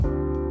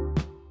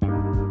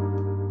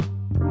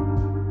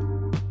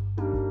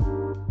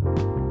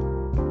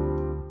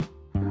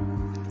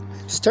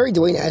Terry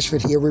Dwayne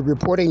Ashford here. We're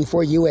reporting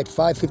for you at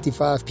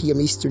 5:55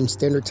 p.m. Eastern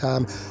Standard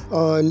Time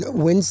on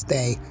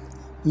Wednesday,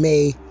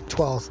 May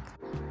 12th.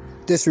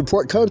 This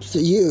report comes to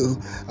you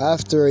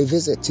after a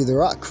visit to the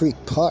Rock Creek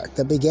Park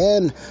that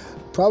began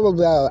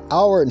probably about an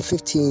hour and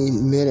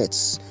 15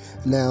 minutes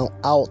now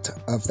out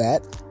of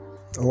that,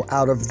 or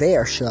out of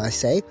there, should I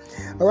say,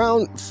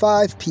 around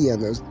 5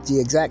 p.m. The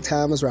exact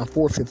time was around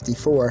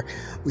 4:54.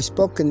 We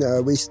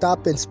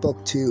stopped and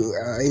spoke to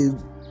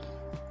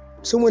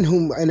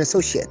an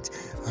associate.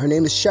 Her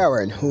name is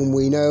Sharon, whom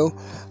we know,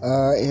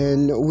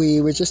 and we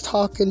were just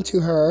talking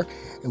to her.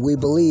 And we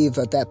believe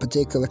that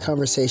particular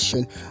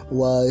conversation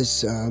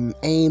was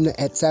aimed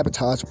at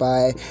sabotage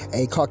by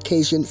a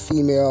Caucasian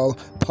female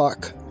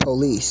park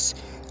police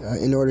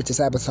in order to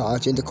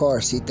sabotage in the car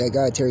seat that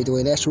guy, Terry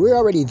Dwayne Ashford. We're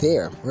already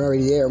there.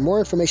 More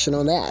information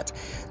on that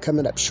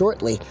coming up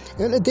shortly.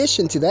 In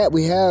addition to that,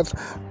 we have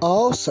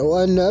also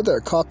another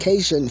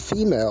Caucasian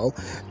female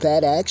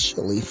that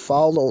actually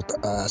followed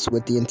us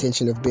with the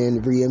intention of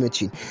being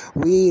re-imaging.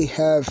 We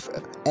have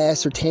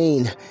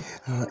ascertained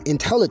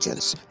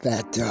intelligence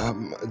that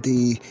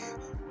the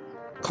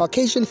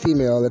Caucasian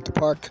female at the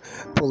park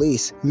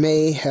police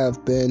may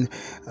have been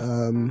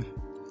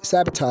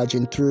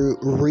sabotaging through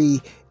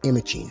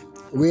re-imaging.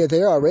 We are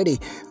there already.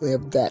 We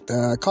have that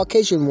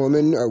Caucasian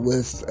woman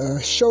with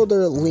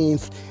shoulder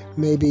length,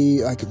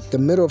 maybe like the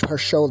middle of her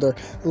shoulder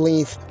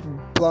length,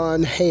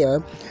 blonde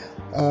hair.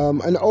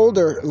 An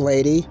older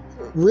lady,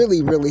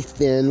 really, really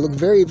thin, looked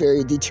very,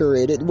 very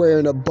deteriorated,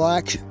 wearing a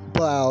black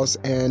blouse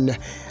and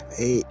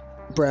a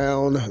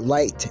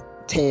light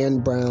tan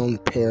brown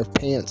pair of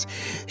pants.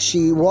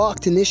 She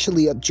walked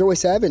initially up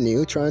Joyce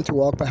Avenue, trying to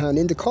walk behind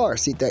in the car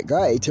seat that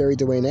guy, Terry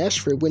Dwayne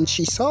Ashford. When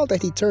she saw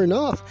that he turned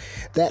off,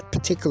 that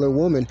particular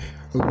woman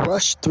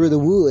rushed through the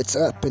woods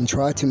up and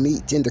tried to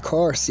meet in the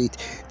car seat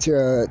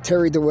to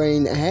Terry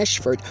Dwayne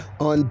Ashford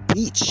on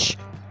Beach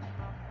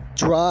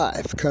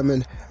Drive,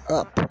 coming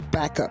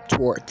back up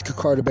toward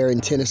Carter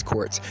Tennis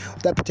Courts.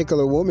 That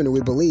particular woman, we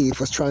believe,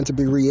 was trying to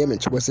be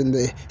re-imaged, was in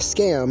the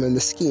scam and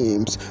the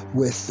schemes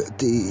with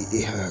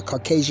the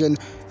Caucasian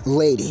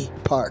lady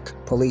park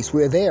police.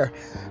 We're there.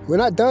 We're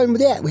not done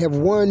with that. We have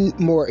one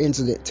more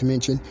incident to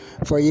mention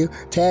for you.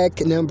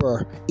 Tag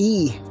number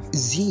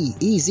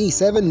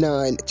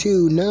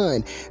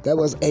EZ7929. That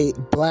was a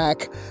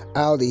black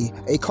Audi,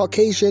 a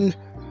Caucasian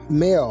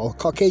male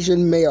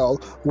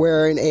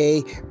wearing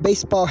a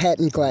baseball hat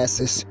and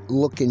glasses,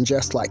 looking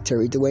just like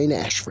Terry Dwayne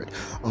Ashford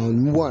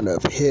on one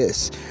of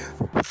his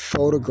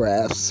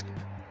photographs.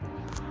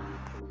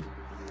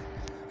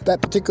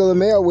 That particular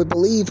male, we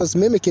believe, was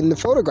mimicking the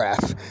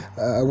photograph,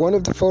 one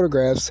of the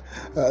photographs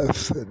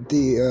of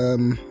the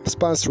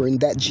sponsoring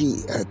that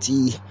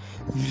TV.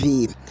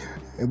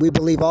 And we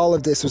believe all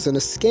of this was in a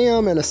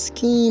scam and a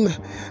scheme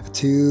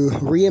to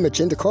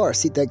re-image in the car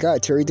seat that guy,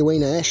 Terry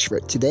Dwayne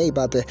Ashford, today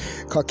by the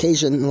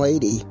Caucasian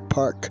lady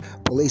park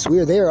police.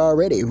 We're there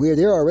already.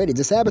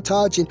 The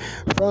sabotaging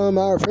from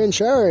our friend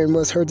Sharon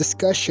was her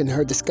discussion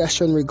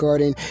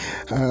regarding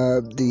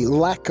the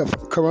lack of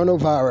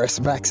coronavirus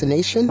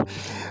vaccination,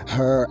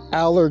 her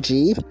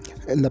allergy,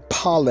 and the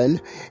pollen,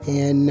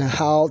 and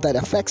how that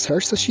affects her.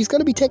 So she's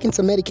going to be taking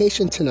some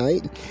medication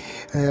tonight,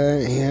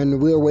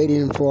 and we're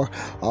waiting for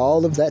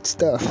all of that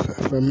stuff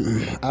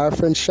from our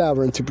friend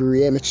Sharon to be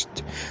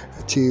re-imaged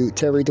to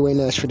Terry Dwayne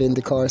Ashford in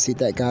the car seat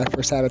that guy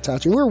for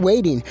sabotaging. We're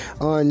waiting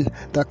on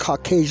the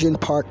Caucasian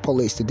park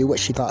police to do what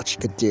she thought she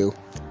could do.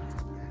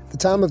 The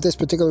time of this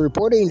particular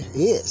reporting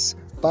is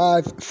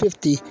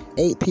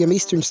 5:58 p.m.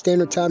 Eastern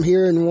Standard Time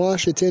here in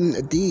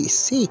Washington,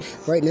 D.C.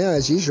 Right now,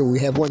 as usual, we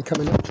have one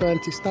coming up trying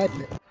to snipe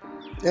it.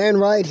 And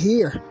right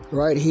here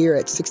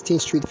at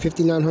 16th Street,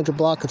 5900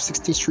 block of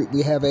 16th Street,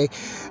 we have a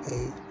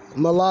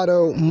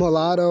mulatto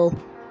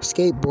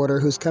skateboarder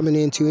who's coming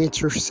in to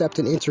intercept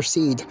and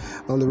intercede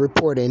on the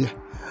reporting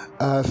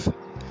of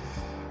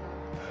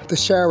the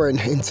Sharon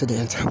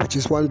incident, which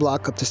is one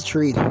block up the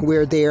street.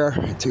 We're there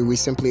we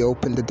simply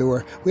open the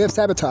door. We have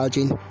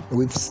sabotaging, and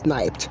we've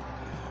sniped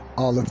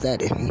all of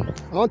that. And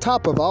on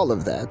top of all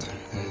of that,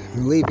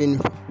 leaving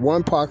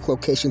one park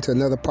location to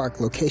another park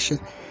location.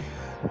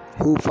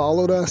 Who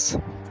followed us?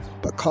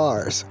 But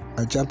cars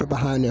are jumping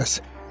behind us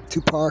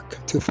to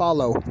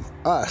follow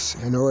us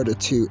in order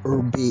to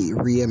be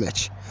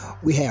re-imaged.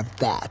 We have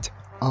that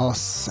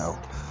also.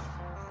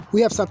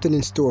 We have something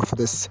in store for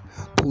this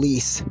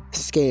police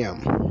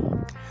scam.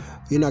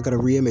 You're not going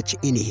to re-image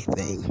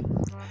anything.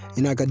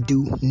 You're not going to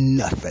do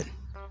nothing.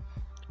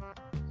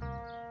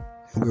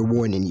 And we're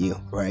warning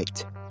you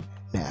right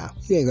now.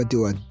 You ain't going to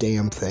do a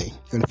damn thing.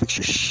 You're going to fix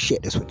your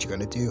shit is what you're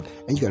going to do.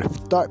 And you're going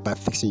to start by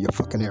fixing your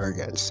fucking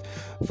arrogance.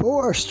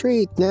 For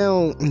Street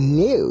Now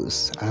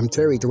News, I'm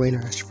Terry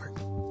Dwayne Ashford.